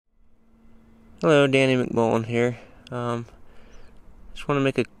Hello, Danny McMullen here. Just want to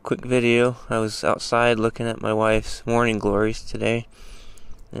make a quick video. I was outside looking at my wife's morning glories today,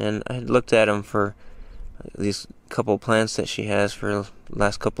 and I had looked at them for these couple plants that she has for the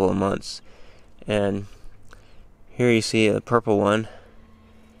last couple of months. And here you see a purple one,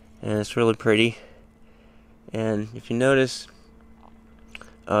 and it's really pretty. And if you notice,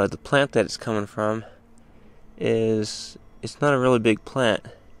 the plant that it's coming from it's not a really big plant.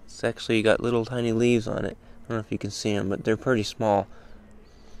 It's actually got little tiny leaves on it. I don't know if you can see them, but they're pretty small.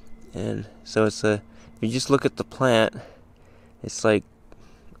 And so if you just look at the plant, it's like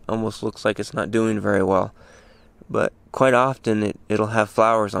almost looks like it's not doing very well. But quite often it'll have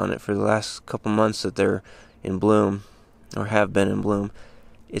flowers on it. For the last couple months that they're in bloom, or have been in bloom,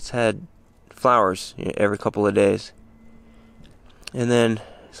 it's had flowers every couple of days. And then,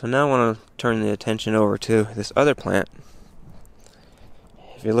 so now I want to turn the attention over to this other plant.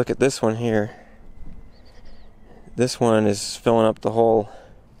 If you look at this one here, this one is filling up the whole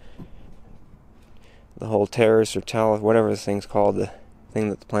terrace or talus, whatever this thing's called, the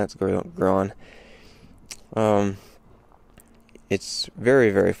thing that the plants grow on. It's very,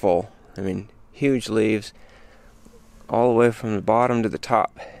 very full. I mean, huge leaves all the way from the bottom to the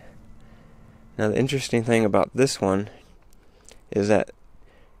top. Now, the interesting thing about this one is that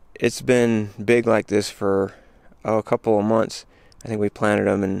it's been big like this for a couple of months. I think we planted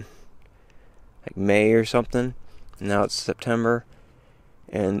them in like May or something. Now it's September,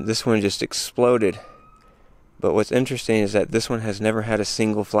 and this one just exploded. But what's interesting is that this one has never had a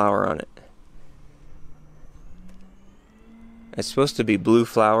single flower on it. It's supposed to be blue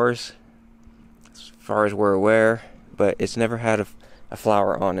flowers, as far as we're aware, but it's never had a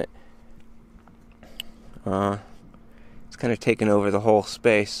flower on it. It's kind of taken over the whole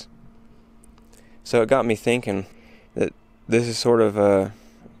space. So it got me thinking that this is sort of a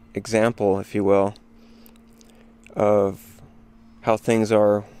example, if you will, of how things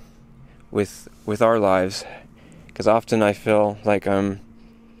are with our lives. Because often I feel like I'm,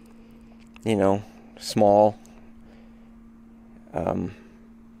 small. I'm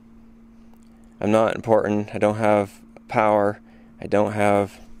not important. I don't have power. I don't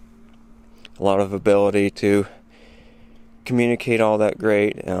have a lot of ability to communicate all that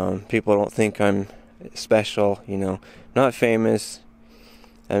great. People don't think I'm special, not famous.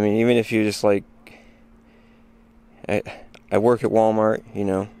 I mean, even if you just like, I work at Walmart,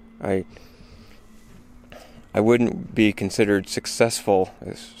 I wouldn't be considered successful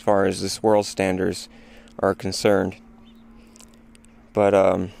as far as this world standards are concerned. But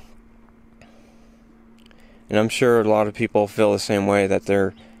and I'm sure a lot of people feel the same way, that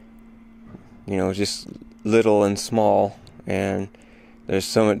they're just little and small, and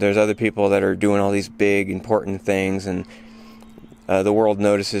there's other people that are doing all these big important things, and the world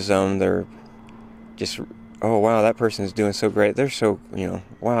notices them. They're just, oh wow, that person's doing so great. They're so,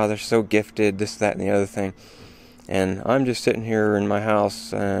 wow, they're so gifted, this, that, and the other thing. And I'm just sitting here in my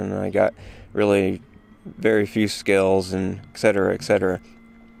house, and I got really very few skills, and et cetera, et cetera.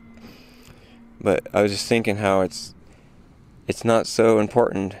 But I was just thinking how it's not so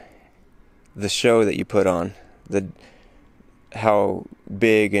important, the show that you put on, how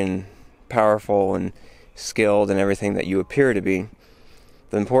big and powerful and skilled and everything that you appear to be.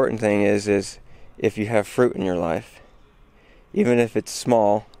 The important thing is if you have fruit in your life, even if it's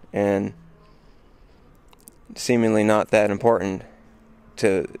small and seemingly not that important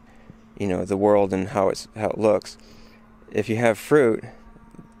to the world and how it looks. If you have fruit,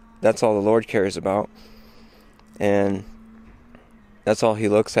 that's all the Lord cares about, and that's all He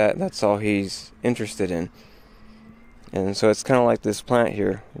looks at. That's all He's interested in. And so it's kind of like this plant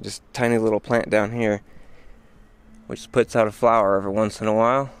here, just tiny little plant down here, which puts out a flower every once in a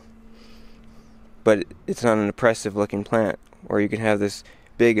while. But it's not an impressive looking plant, or you can have this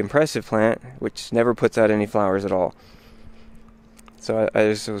big impressive plant which never puts out any flowers at all. So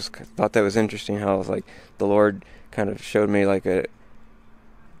I just thought that was interesting, how it was like the Lord kind of showed me like a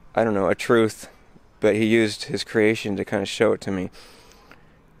truth, but He used His creation to kind of show it to me.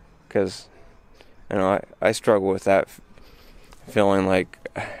 Because I struggle with that, feeling like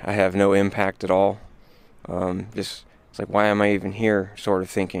I have no impact at all. Just it's like, why am I even here, sort of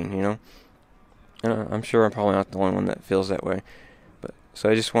thinking, And I'm sure I'm probably not the only one that feels that way. But so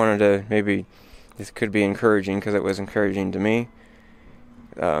I just wanted to, maybe this could be encouraging, because it was encouraging to me.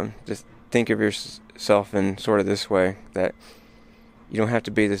 Just think of yourself in sort of this way, that you don't have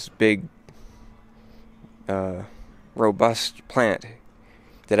to be this big, robust plant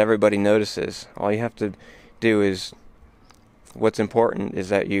that everybody notices. All you have to do is, what's important is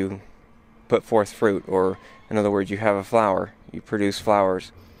that you put forth fruit, or in other words, you have a flower, you produce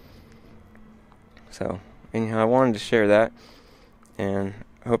flowers. So anyhow, I wanted to share that, and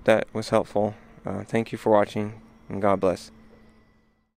I hope that was helpful. Thank you for watching, and God bless.